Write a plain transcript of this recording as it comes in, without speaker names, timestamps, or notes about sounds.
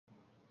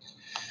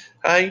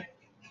Hi,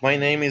 my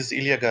name is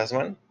Ilya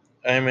Gazman.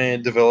 I'm a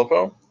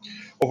developer.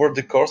 Over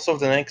the course of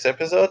the next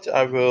episode,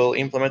 I will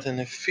implement an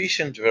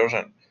efficient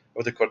version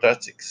of the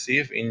quadratic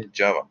sieve in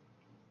Java.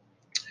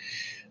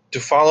 To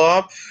follow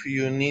up,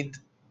 you need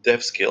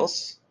dev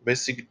skills,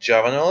 basic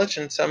Java knowledge,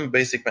 and some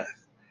basic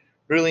math.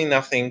 Really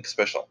nothing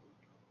special.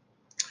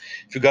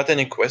 If you got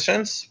any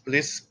questions,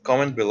 please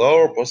comment below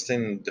or post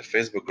in the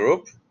Facebook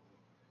group.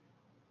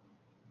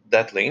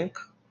 That link.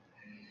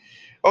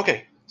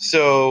 Okay,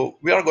 so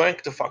we are going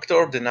to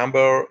factor the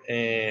number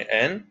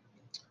n,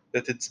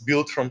 that it's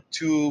built from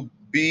two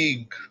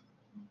big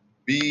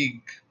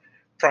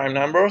prime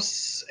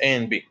numbers A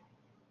and B.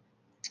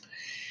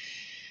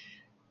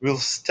 We'll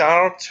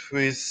start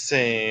with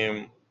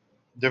the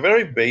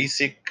very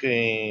basic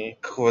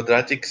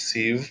quadratic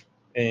sieve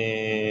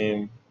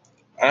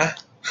Fermat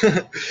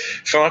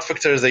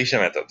factorization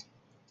method.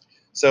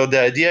 So the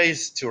idea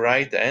is to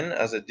write n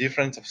as a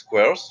difference of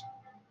squares,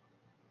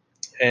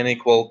 n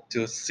equal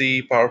to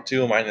c power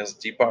 2 minus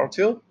d power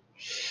 2.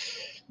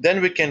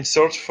 Then we can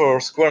search for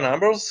square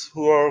numbers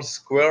who are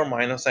square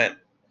minus n.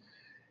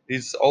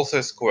 It's also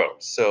a square.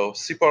 So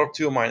c power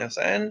 2 minus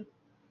n,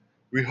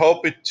 we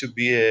hope it to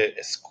be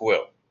a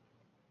square.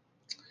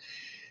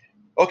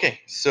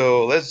 Okay,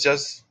 so let's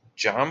just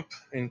jump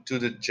into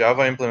the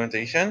Java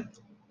implementation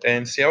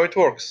and see how it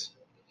works.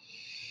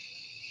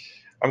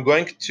 I'm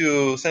going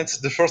to, since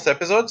it's the first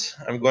episode,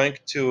 I'm going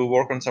to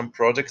work on some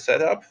project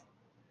setup.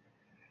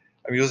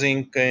 I'm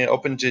using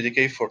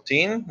OpenJDK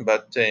 14,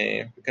 but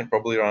you can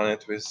probably run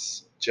it with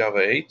Java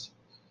 8.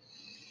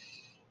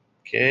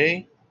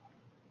 Okay,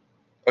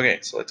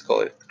 so let's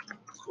call it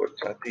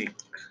quadratic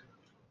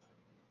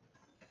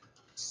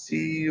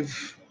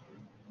sieve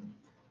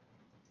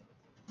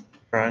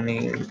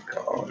running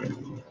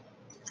on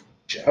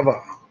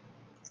Java.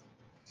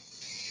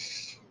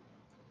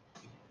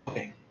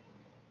 Okay.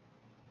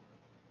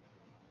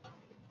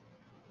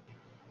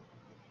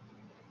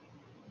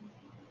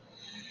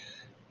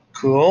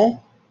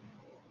 Cool.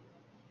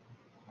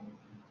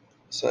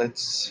 So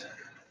it's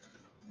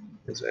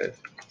is it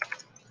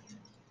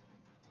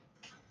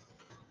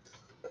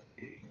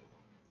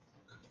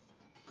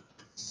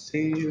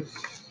save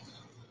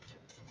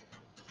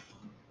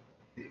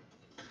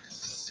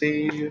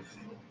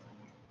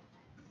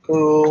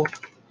cool.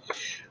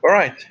 All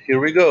right, here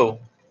we go.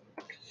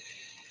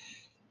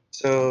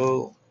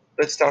 So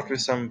let's start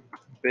with some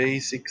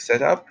basic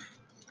setup.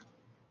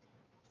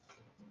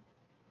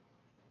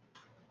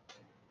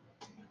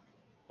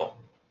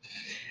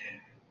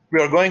 We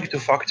are going to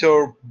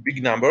factor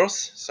big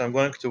numbers, so I'm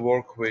going to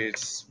work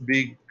with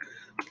big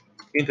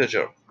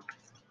integer,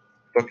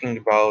 talking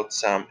about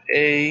some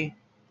a,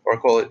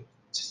 or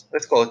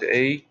let's call it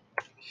a,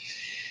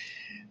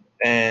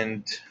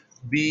 and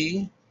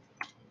b,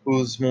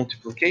 whose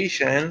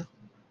multiplication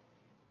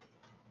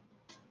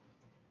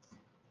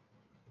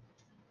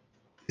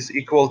is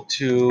equal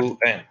to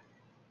n.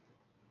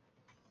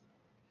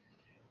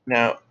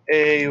 Now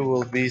a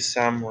will be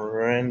some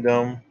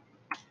random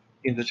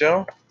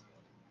integer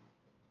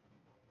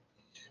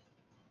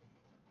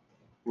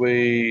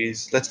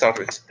with, let's start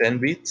with 10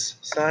 bits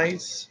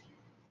size,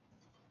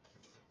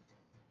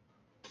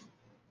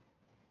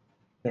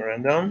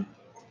 random.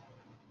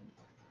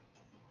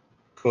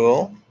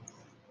 Cool.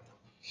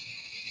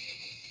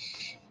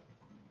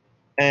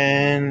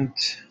 And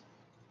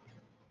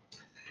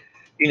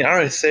in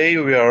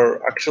RSA, we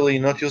are actually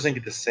not using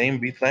the same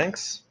bit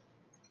lengths.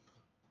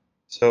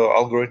 So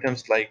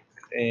algorithms like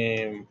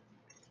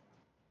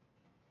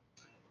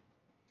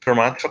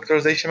Fermat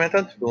factorization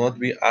method will not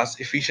be as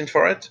efficient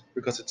for it,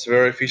 because it's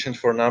very efficient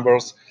for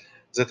numbers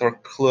that are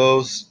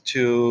close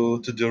to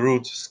the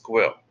root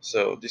square.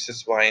 So this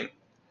is why in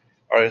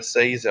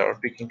RSAs they are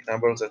picking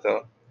numbers that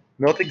are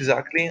not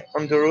exactly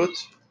on the root.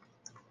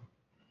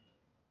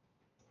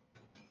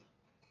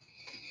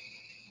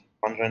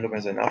 One random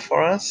is enough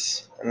for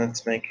us, and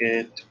let's make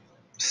it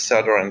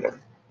pseudo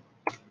random.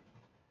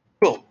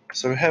 Cool.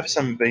 So we have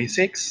some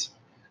basics.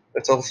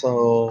 Let's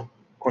also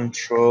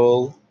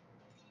control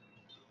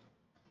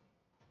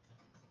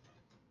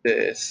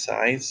the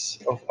size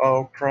of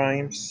our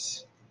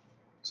primes.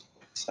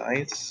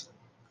 Size,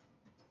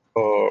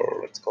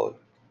 or let's call it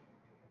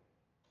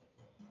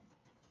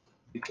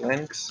bit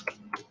length.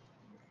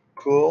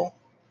 Cool.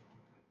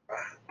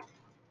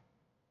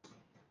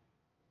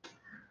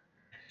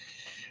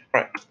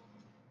 Right.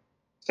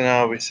 So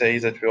now we say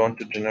that we want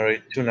to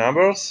generate two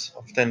numbers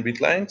of 10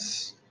 bit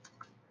lengths.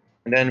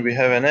 And then we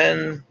have an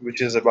n,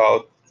 which is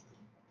about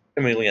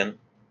 1,000,000.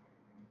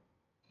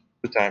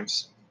 2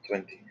 times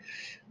 20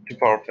 to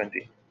power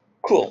 20.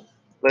 Cool.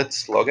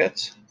 Let's log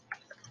it.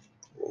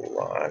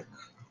 Log.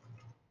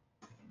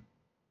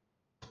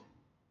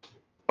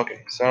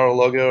 Okay, so our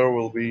logger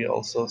will be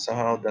also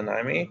somehow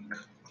dynamic.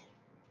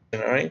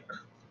 Generic.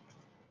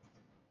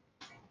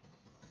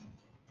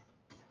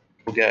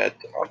 We'll get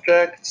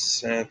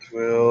objects and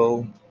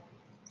we'll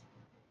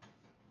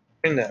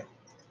print them.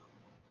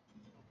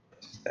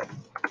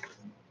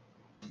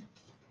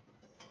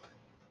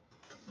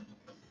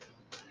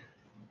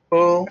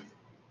 Cool.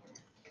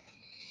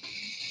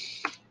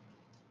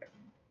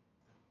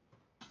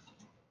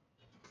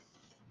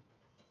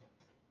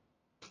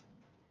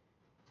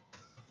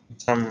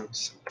 some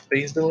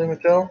space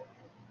delimiter.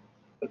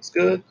 Looks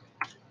good.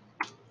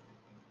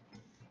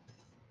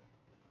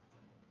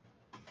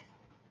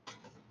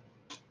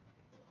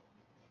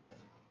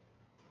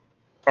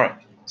 All right,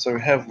 so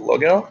we have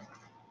logout.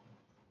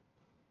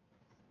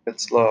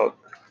 Let's log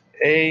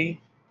A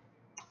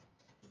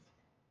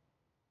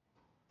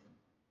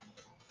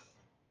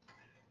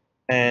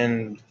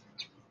and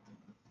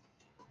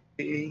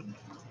B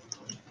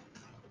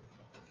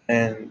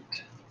and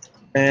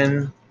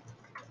N.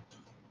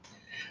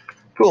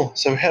 Cool,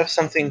 so we have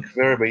something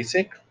very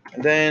basic,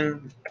 and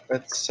then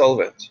let's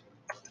solve it.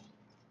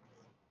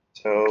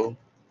 So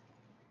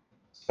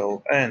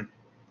N.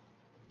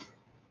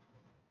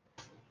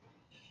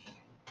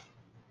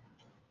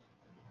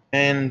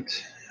 And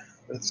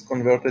let's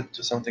convert it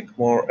to something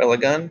more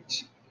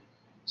elegant,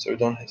 so we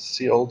don't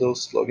see all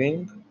those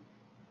logging.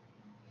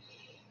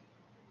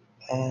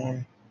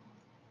 How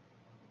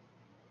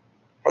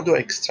do I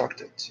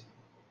extract it?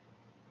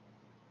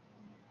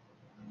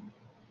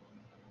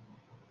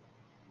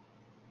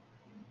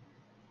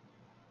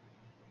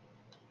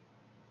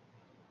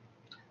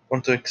 I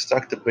want to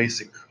extract the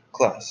basic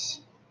class.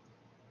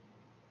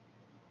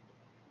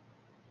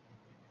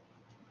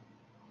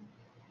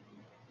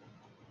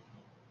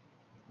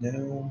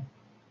 No.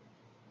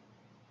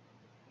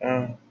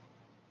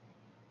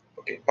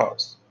 Okay,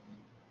 pause.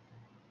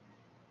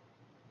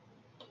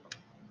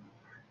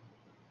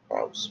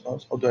 Pause.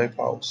 How do I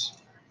pause?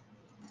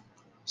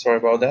 Sorry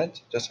about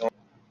that.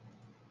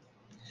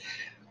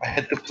 I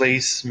had to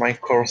place my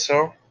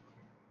cursor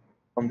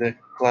on the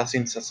class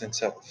instance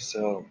itself.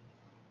 So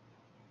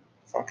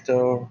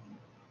factor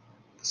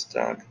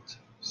extract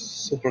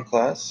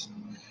superclass.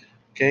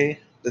 Okay,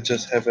 let's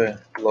just have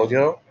a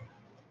logo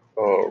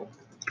or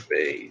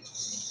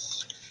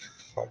base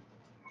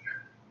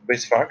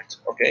fact.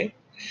 Okay,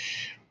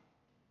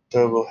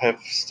 so we'll have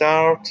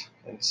start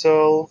and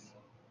solve,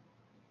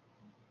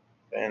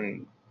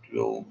 and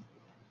we'll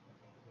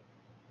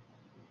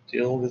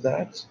deal with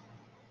that.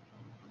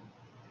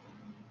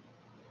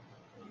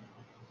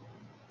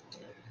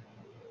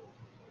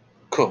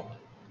 Cool.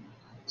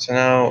 So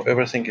now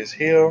everything is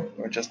here.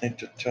 We just need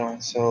to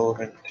turn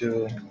solve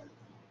into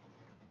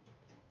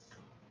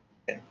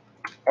an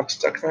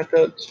abstract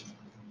method.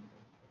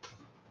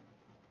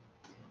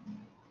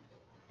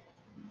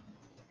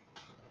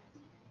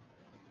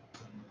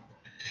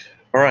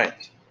 All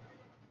right.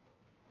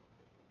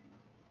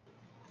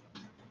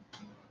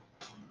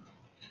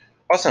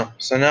 Awesome.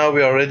 So now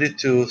we are ready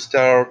to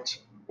start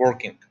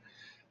working.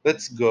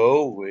 Let's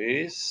go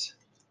with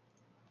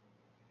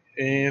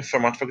a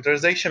Fermat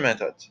factorization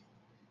method.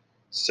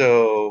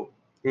 So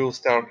we'll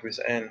start with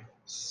n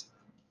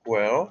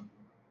square,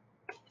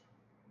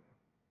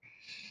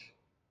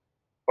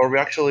 or we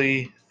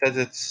actually set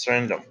it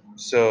random.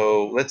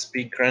 So let's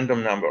pick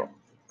random number.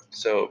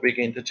 So big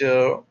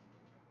integer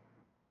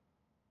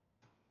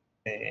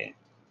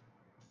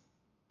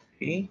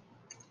p,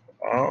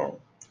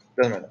 doesn't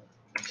matter,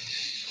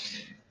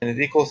 and it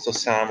equals to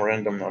some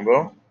random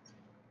number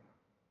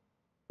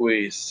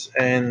with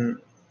n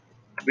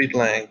bit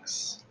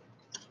lengths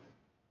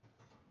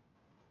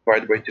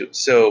divided by 2.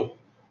 So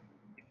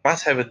it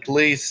must have at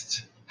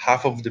least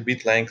half of the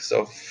bit lengths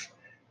of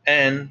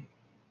n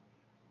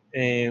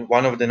in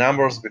one of the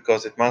numbers,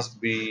 because it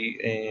must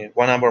be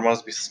one number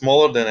must be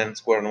smaller than n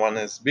squared and one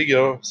is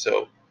bigger.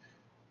 So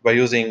by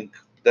using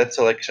that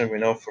selection, we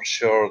know for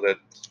sure that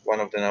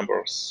one of the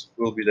numbers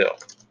will be there.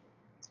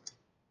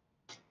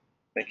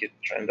 Make it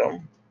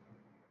random,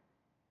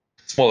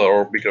 smaller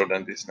or bigger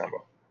than this number.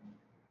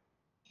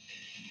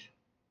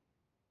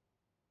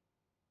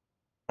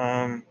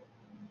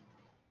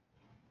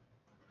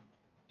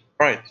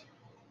 Right.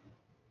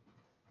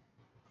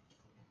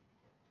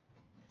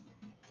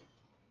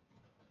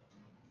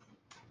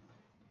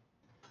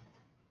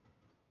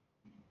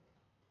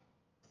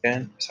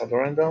 Again, set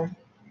random.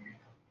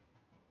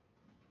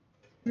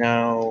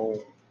 Now,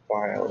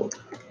 while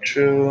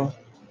true,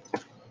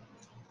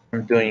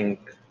 I'm doing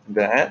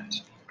that.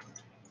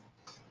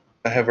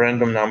 I have a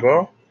random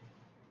number,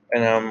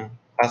 and I'm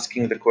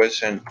asking the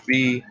question: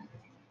 be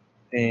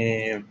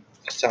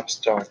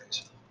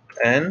subtract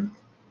n.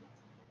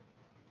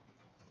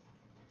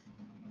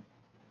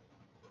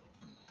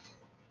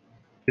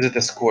 Is it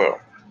a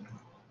square?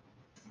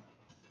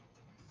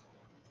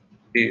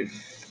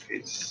 If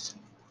it's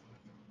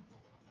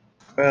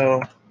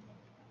well,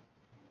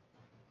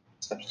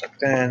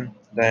 subtract n,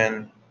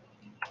 then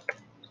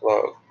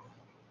log.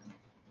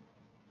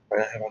 I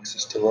don't have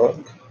access to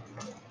log.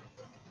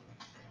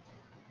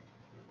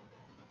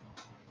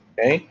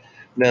 Okay,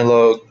 then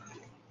log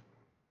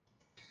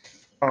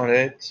on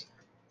it,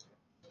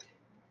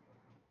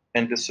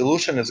 and the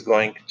solution is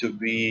going to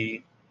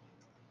be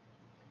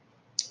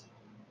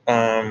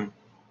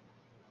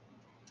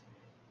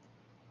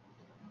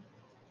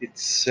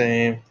it's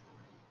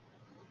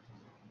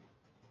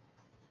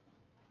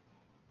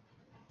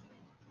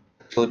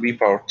actually b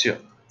power 2.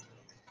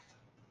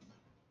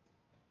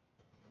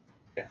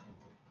 Okay.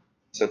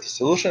 So the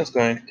solution is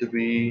going to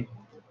be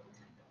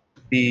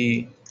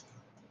b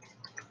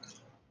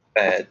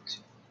add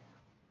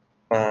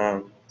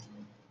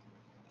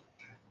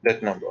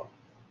that number,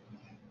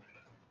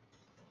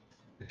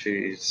 which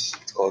is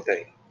called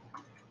A.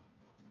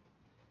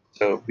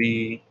 So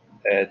B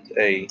add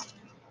A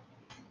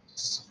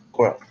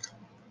square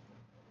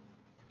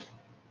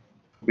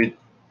with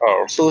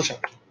our solution.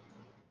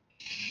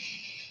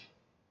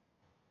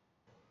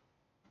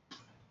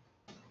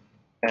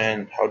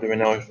 And how do we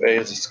know if A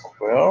is a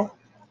square?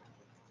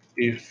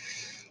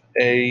 If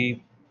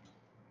A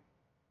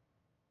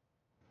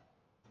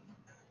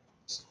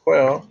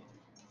square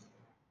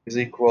is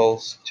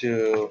equals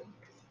to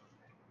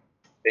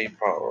A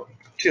power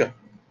 2.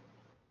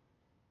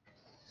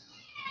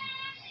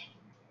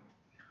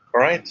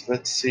 Alright,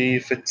 let's see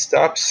if it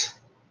stops.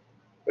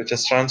 We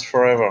just runs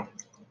forever.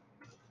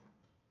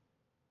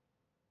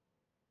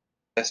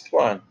 Test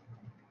 1.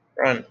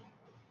 Run.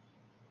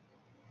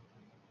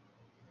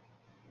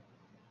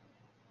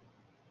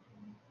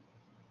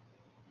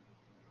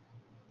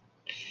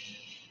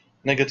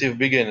 Negative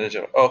big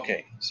integer.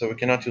 Okay, so we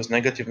cannot use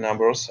negative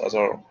numbers as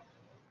our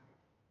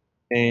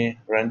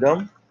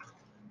random.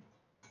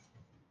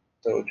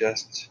 So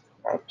just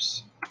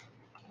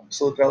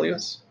absolute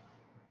values.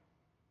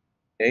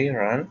 Okay,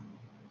 run.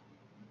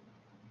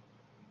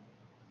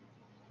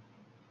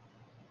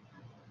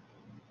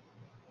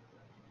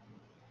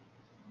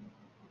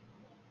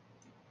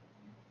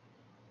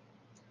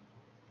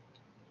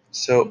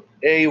 So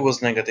A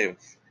was negative.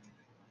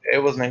 A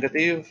was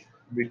negative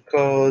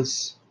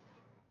because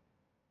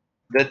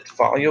that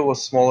value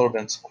was smaller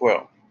than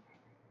square.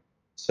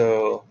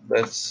 So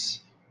let's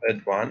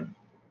add 1.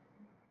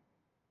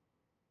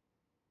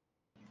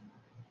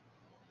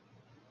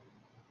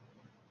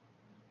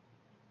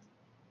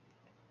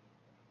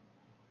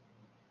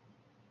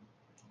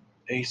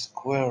 A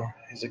square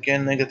is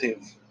again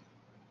negative.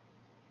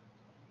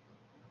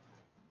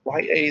 Why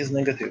A is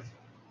negative?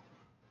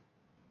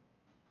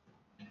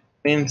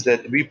 Means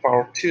that B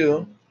power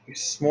 2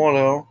 is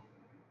smaller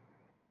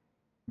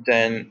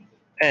than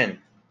n.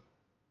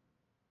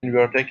 And we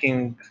are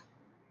taking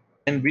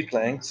n bit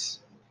lengths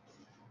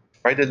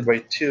divided by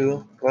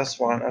 2 plus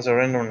 1 as a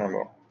random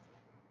number.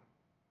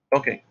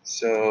 Okay,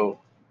 so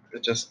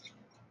let's just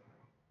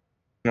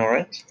ignore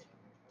it.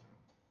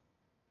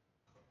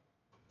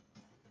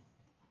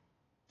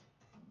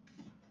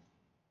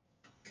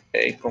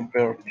 A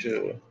compared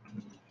to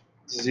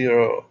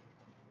 0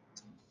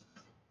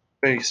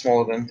 very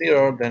smaller than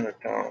 0, then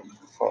return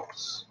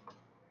false.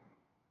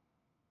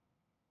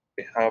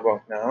 Okay, how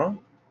about now?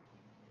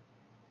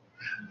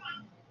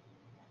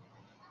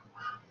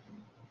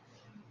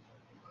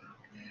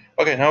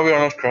 Okay, now we are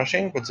not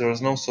crashing, but there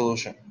is no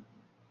solution.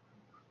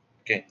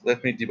 Okay,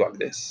 let me debug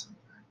this.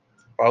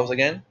 Pause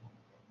again.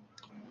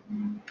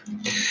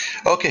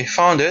 Okay,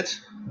 found it,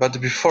 but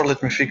before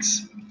let me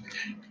fix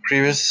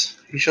previous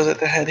issues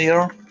that I had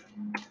here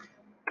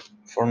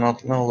for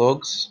no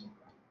logs.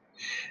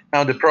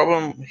 Now the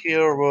problem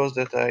here was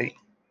that I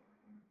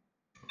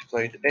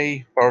multiplied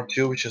A power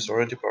 2, which is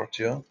already power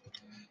 2,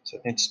 so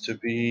it needs to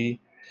be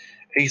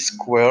A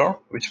square,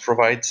 which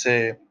provides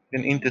an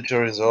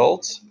integer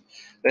result.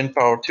 Then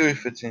power 2,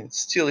 if it's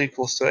still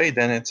equals to A,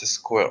 then it's a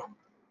square.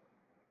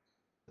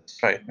 Let's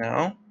try it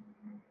now.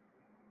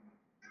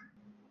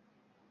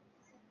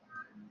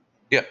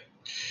 Yeah,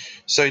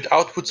 so it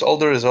outputs all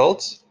the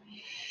results.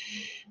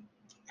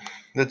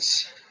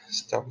 Let's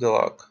stop the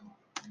log.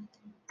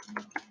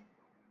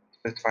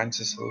 It finds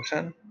the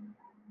solution.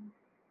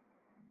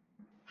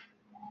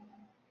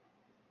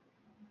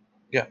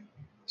 Yeah,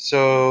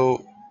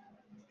 so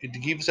it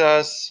gives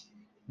us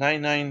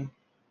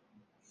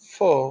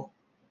 994.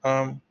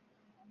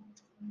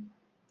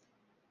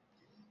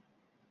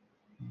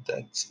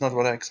 That's not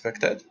what I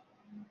expected.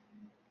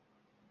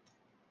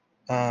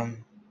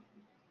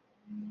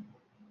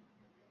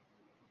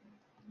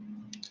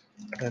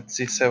 Let's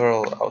see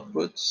several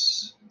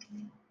outputs.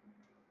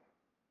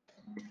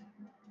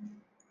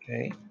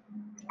 Okay.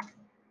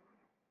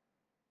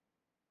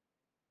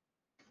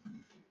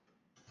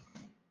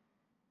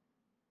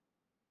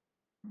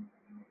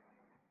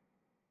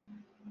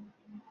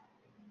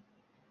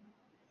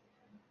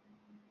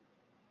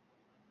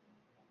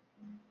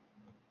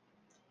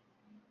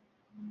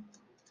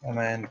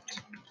 And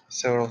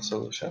several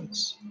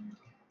solutions.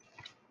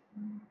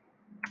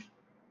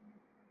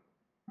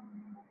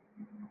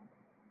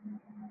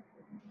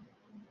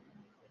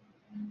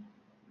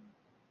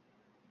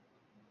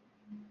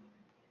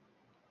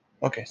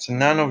 Okay, so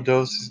none of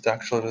those is the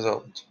actual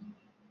result.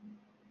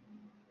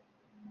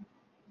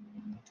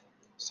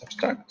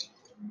 Subtract.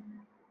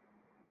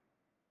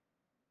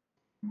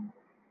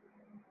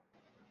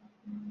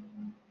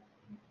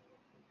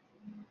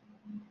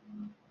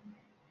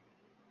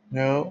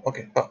 No,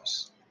 okay,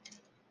 pause.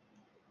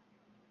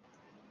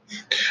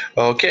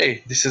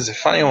 Okay, this is a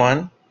funny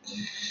one.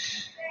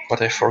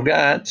 What I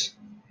forgot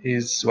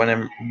is when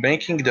I'm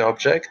making the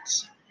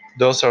objects,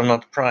 those are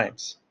not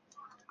primes.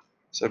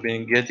 So I've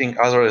been getting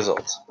other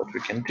results. What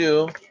we can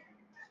do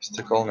is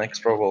to call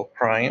next probable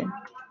prime.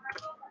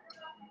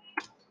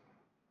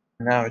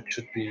 Now it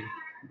should be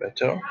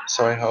better,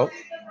 so I hope.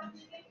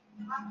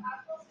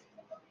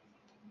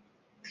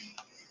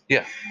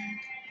 Yeah,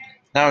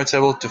 now it's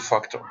able to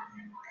factor.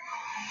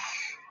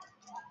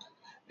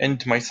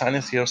 And my son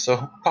is here,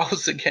 so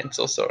pause again,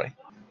 so sorry.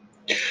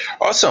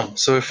 Awesome,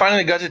 so we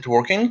finally got it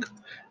working.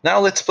 Now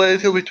let's play a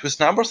little bit with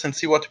numbers and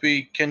see what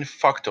we can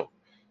factor.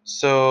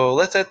 So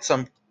let's add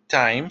some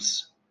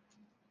times.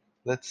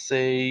 Let's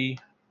say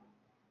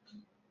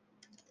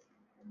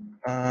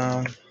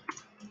um,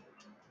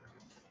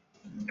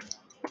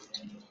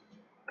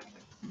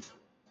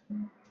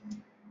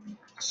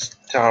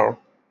 start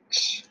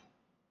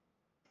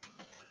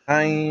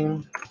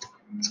time.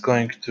 It's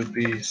going to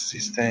be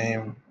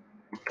system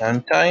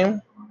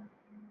runtime,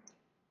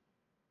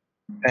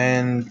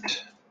 and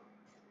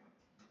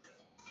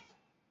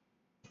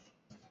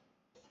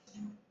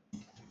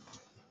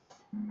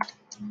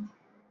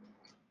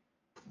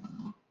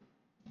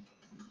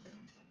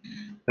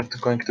that's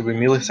going to be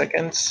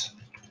milliseconds.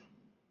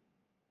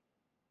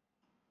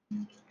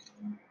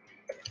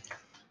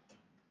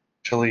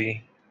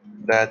 Actually,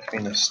 that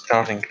means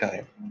starting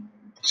time.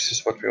 This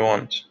is what we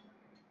want.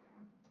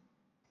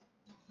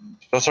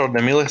 Those are the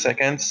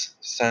milliseconds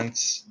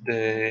since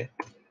the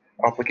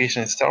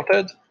application is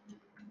started.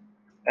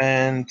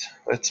 And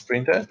let's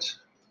print it.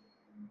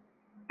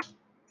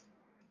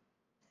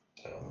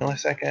 So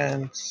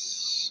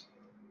milliseconds.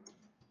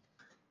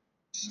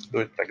 Let's do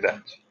it like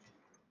that.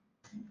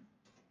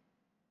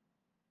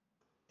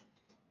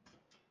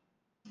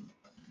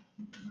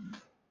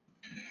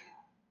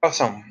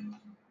 Awesome.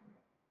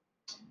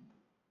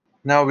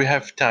 Now we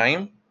have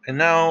time, and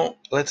now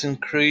let's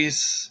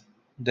increase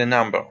the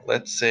number.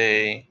 Let's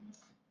say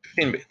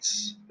 15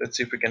 bits. Let's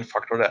see if we can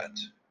factor that.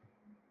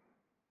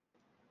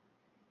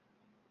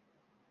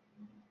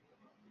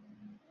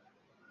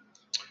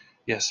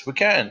 Yes, we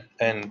can,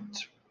 and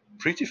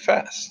pretty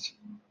fast.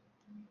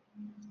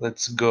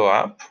 Let's go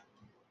up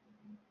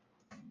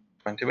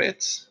 20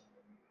 bits.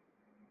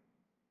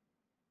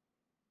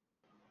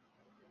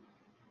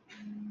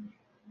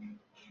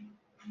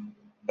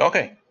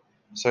 Okay,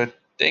 so it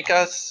takes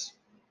us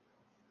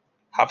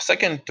half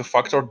second to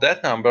factor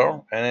that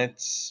number, and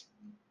it's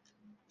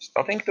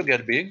starting to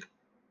get big.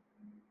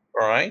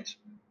 All right,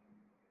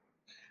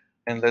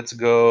 and let's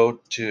go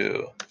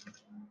to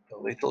a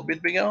little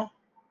bit bigger.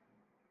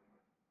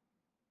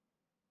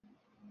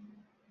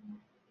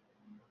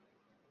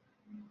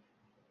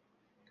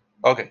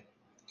 Okay,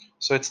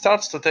 so it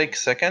starts to take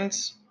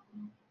seconds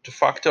to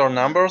factor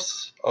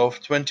numbers of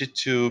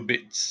 22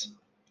 bits,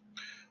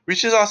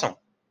 which is awesome.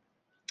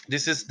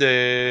 This is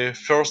the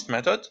first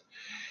method.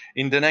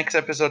 In the next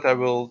episode, I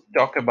will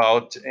talk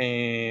about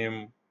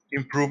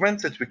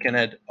improvements that we can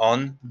add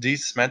on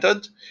this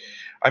method.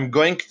 I'm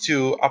going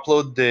to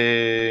upload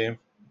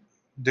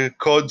the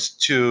code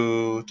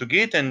to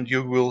Git, and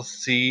you will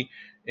see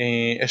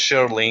a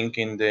share link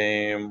in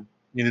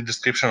the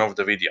description of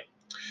the video.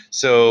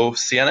 So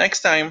see you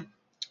next time.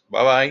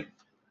 Bye bye.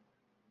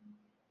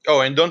 Oh,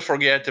 and don't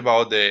forget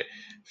about the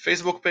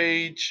Facebook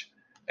page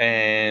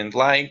and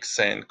likes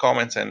and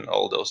comments and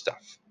all those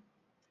stuff.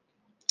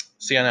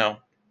 See you now.